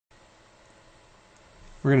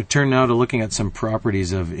We're going to turn now to looking at some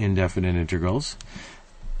properties of indefinite integrals,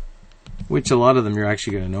 which a lot of them you're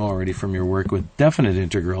actually going to know already from your work with definite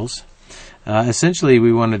integrals. Essentially,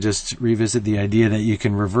 we want to just revisit the idea that you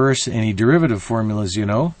can reverse any derivative formulas you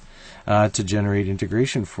know to generate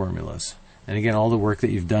integration formulas. And again, all the work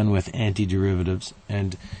that you've done with antiderivatives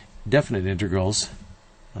and definite integrals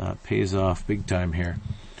pays off big time here.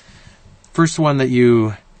 First one that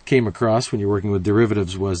you came across when you're working with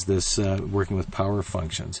derivatives was this working with power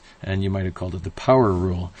functions, and you might have called it the power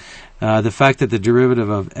rule. The fact that the derivative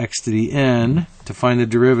of x to the n, to find the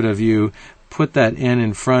derivative, you put that n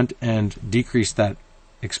in front and decrease that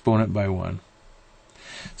exponent by 1.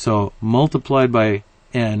 So multiplied by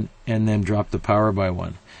n and then drop the power by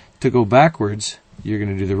 1. To go backwards, you're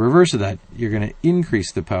going to do the reverse of that. You're going to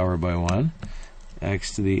increase the power by 1,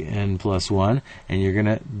 x to the n plus 1, and you're going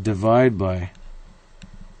to divide by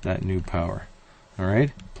that new power, all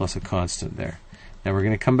right, plus a constant there. Now we're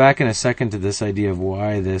going to come back in a second to this idea of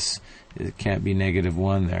why it can't be negative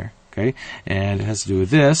 1 there, okay? And it has to do with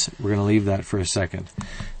this. We're going to leave that for a second.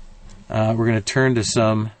 We're going to turn to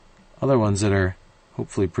some other ones that are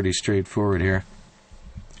hopefully pretty straightforward here.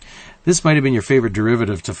 This might have been your favorite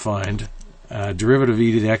derivative to find. Derivative of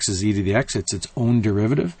e to the x is e to the x. It's its own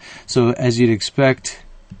derivative. So as you'd expect,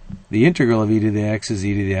 the integral of e to the x is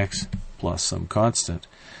e to the x plus some constant.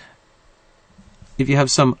 If you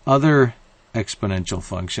have some other exponential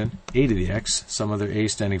function, a to the x, some other a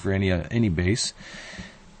standing for any base,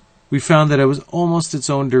 we found that it was almost its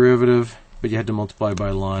own derivative, but you had to multiply by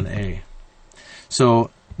ln a.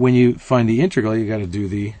 So when you find the integral, you got to do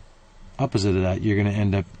the opposite of that. You're going to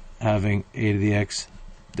end up having a to the x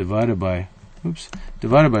divided by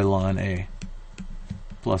ln a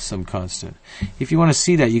plus some constant. If you want to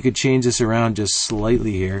see that, you could change this around just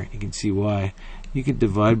slightly here. You can see why. You could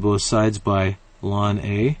divide both sides by ln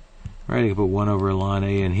a. Right, I could put 1 over ln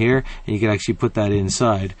a in here, and you could actually put that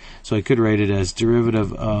inside. So I could write it as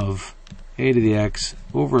derivative of a to the x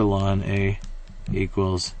over ln a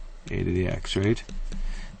equals a to the x, right?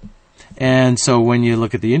 And so when you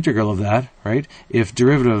look at the integral of that, right, if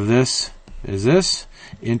derivative of this is this,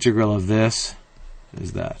 integral of this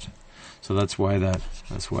is that. So that's why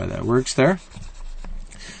that works there.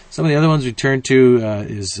 Some of the other ones we turn to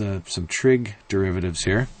is some trig derivatives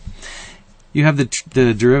here. You have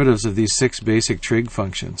the derivatives of these 6 basic trig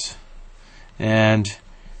functions, and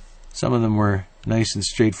some of them were nice and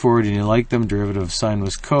straightforward and you liked them. Derivative of sine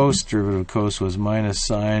was cos, derivative of cos was minus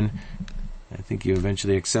sine. I think you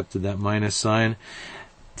eventually accepted that minus sign.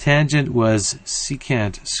 Tangent was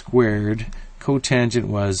secant squared. Cotangent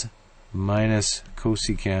was minus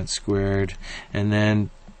cosecant squared. And then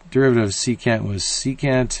derivative of secant was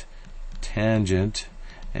secant tangent.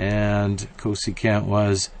 And cosecant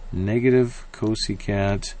was negative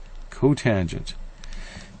cosecant cotangent.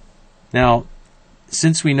 Now,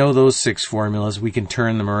 since we know those 6 formulas, we can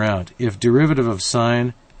turn them around. If derivative of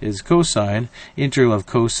sine is cosine, integral of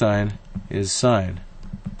cosine is sine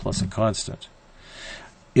plus a constant.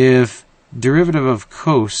 If derivative of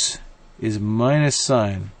cos is minus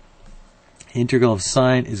sine, integral of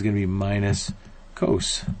sine is going to be minus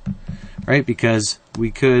cos, right? Because we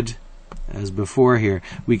could, as before here,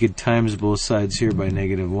 we could times both sides here by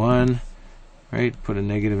negative 1, right? Put a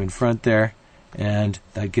negative in front there, and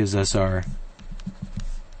that gives us our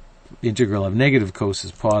integral of negative cos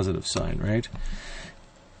is positive sine, right?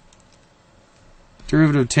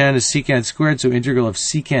 Derivative of tan is secant squared, so integral of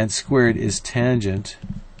secant squared is tangent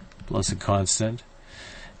plus a constant.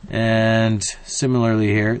 And similarly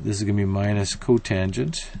here, this is going to be minus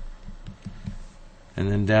cotangent. And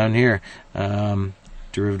then down here,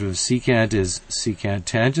 derivative of secant is secant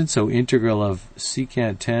tangent, so integral of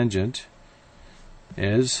secant tangent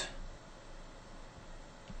is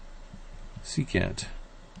secant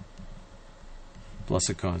plus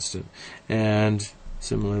a constant. And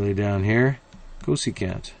similarly down here,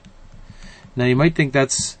 cosecant. Now you might think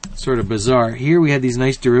that's sort of bizarre. Here we had these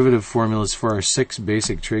nice derivative formulas for our 6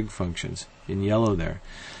 basic trig functions in yellow there,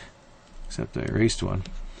 except I erased one.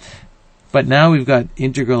 But now we've got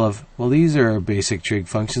integral of, well, these are our basic trig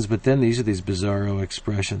functions, but then these are these bizarro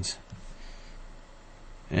expressions.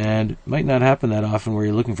 And it might not happen that often where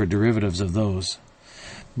you're looking for derivatives of those,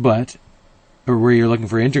 or where you're looking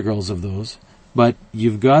for integrals of those. But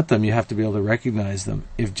you've got them, you have to be able to recognize them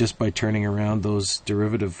if just by turning around those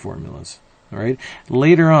derivative formulas. All right.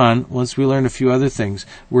 Later on, once we learn a few other things,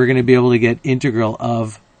 we're going to be able to get integral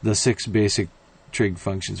of the 6 basic trig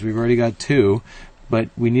functions. We've already got 2, but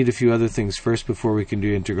we need a few other things first before we can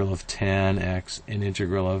do integral of tan x and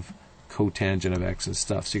integral of cotangent of x and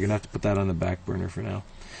stuff. So you're going to have to put that on the back burner for now.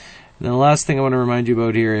 And then the last thing I want to remind you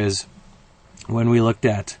about here is when we looked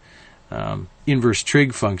at inverse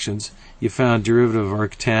trig functions, you found derivative of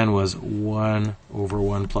arctan was 1 over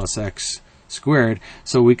 1 plus x squared.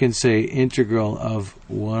 So we can say integral of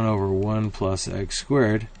 1 over 1 plus x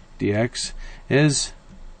squared dx is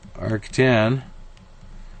arctan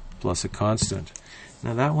plus a constant.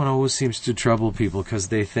 Now that one always seems to trouble people because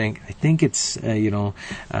they think, I think it's, the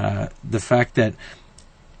fact that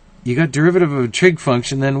you got derivative of a trig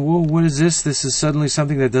function, then, whoa, what is this? This is suddenly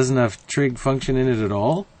something that doesn't have trig function in it at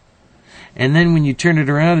all? And then when you turn it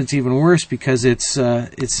around, it's even worse because it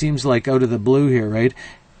seems like out of the blue here, right?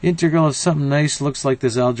 Integral of something nice looks like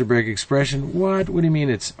this algebraic expression. What? What do you mean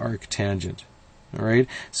it's arctangent? All right?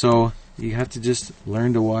 So you have to just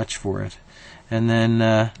learn to watch for it. And then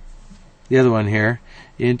the other one here,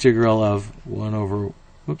 integral of 1 over,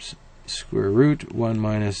 square root 1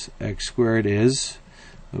 minus x squared is,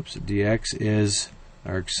 dx is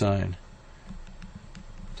arcsine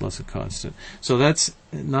plus a constant. So that's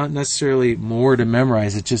not necessarily more to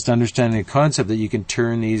memorize. It's just understanding the concept that you can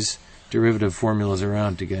turn these derivative formulas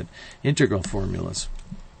around to get integral formulas.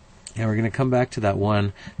 And we're going to come back to that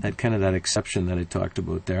one, that exception that I talked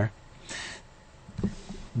about there.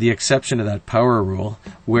 The exception to that power rule,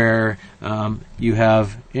 where you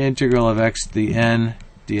have integral of x to the n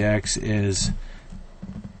dx is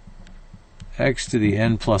x to the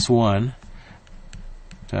n plus 1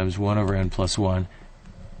 times 1 over n plus 1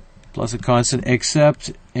 plus a constant,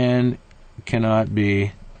 except n cannot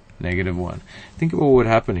be negative 1. Think about what would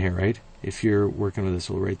happen here, right? If you're working with this,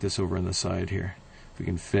 we'll write this over on the side here, if we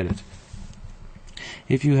can fit it.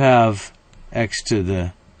 If you have x to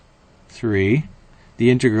the 3, the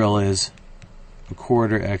integral is a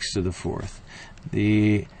quarter x to the 4th.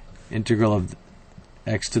 The integral of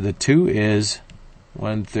x to the 2 is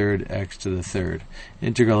 1/3 x to the 3rd.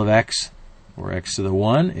 Integral of x, or x to the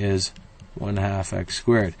 1, is 1/2 x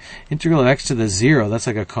squared. Integral of x to the 0, that's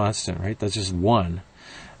like a constant, right? That's just 1.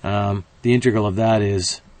 The integral of that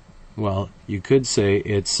is, well, you could say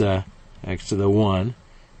it's x to the 1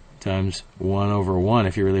 times 1 over 1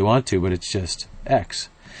 if you really want to, but it's just x.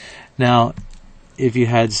 Now, if you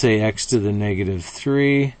had, say, x to the negative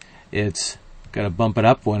 3, it's got to bump it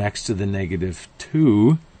up 1x to the negative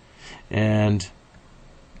 2 and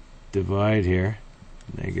divide here,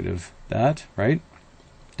 negative that, right?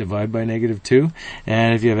 Divide by negative 2.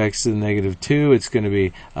 And if you have x to the negative 2, it's going to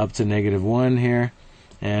be up to negative 1 here.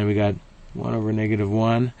 And we got 1 over negative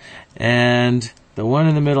 1. And the one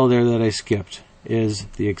in the middle there that I skipped is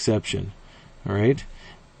the exception. All right?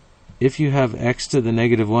 If you have x to the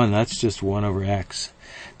negative 1, that's just 1 over x.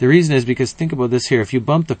 The reason is because, think about this here. If you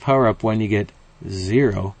bump the power up 1, you get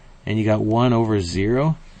 0. And you got 1 over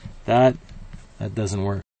 0. That doesn't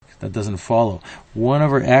work. That doesn't follow. 1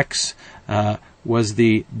 over x was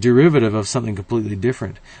the derivative of something completely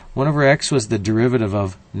different. 1 over x was the derivative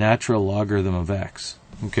of natural logarithm of x.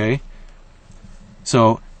 Okay?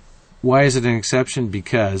 So, why is it an exception?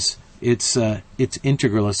 Because its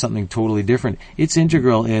integral is something totally different. Its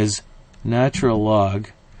integral is natural log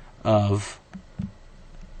of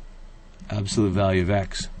absolute value of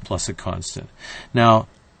x plus a constant. Now,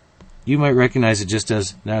 you might recognize it just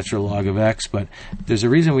as natural log of x, but there's a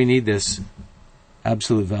reason we need this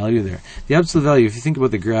absolute value there. The absolute value, if you think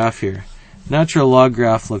about the graph here, natural log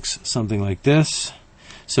graph looks something like this.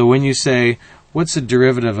 So when you say, what's the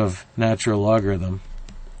derivative of natural logarithm?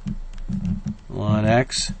 Ln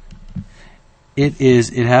x.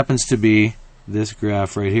 It happens to be this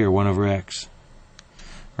graph right here, 1 over x.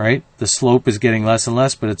 Right? The slope is getting less and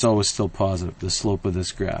less, but it's always still positive, the slope of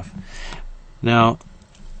this graph. Now,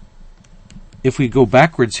 if we go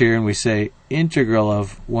backwards here and we say integral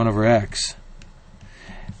of 1 over x,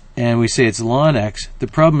 and we say it's ln x, the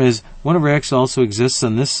problem is 1 over x also exists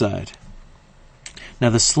on this side. Now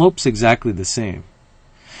the slope's exactly the same.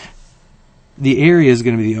 The area is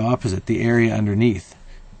going to be the opposite, the area underneath.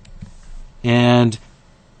 And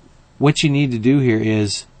what you need to do here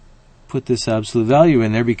is put this absolute value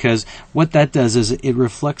in there, because what that does is it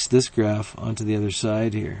reflects this graph onto the other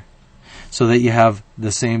side here, so that you have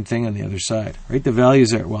the same thing on the other side, right? The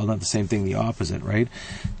values are, well, not the same thing, the opposite, right?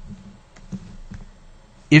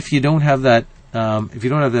 If you don't have that,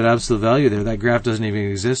 absolute value there, that graph doesn't even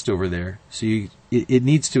exist over there. So it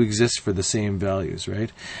needs to exist for the same values,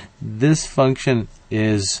 right? This function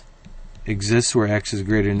exists where x is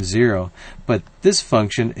greater than 0, but this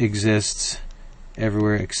function exists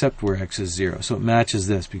everywhere except where x is 0. So it matches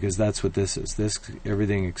this, because that's what this is. This,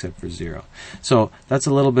 everything except for 0. So that's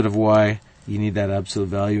a little bit of why you need that absolute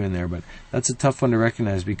value in there, but that's a tough one to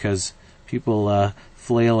recognize, because people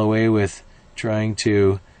flail away with trying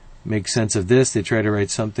to make sense of this. They try to write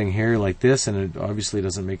something here like this, and it obviously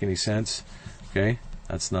doesn't make any sense. Okay,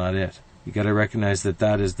 that's not it. You got to recognize that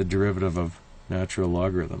that is the derivative of natural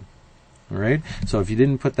logarithm. All right. So if you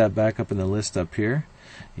didn't put that back up in the list up here,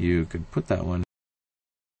 you could put that one.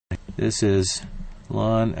 This is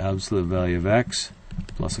ln absolute value of x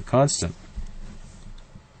plus a constant.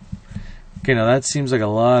 Okay, now that seems like a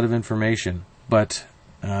lot of information, but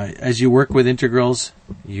as you work with integrals,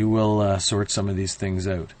 you will sort some of these things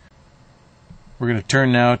out. We're going to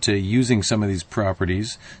turn now to using some of these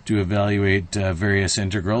properties to evaluate various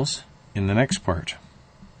integrals in the next part.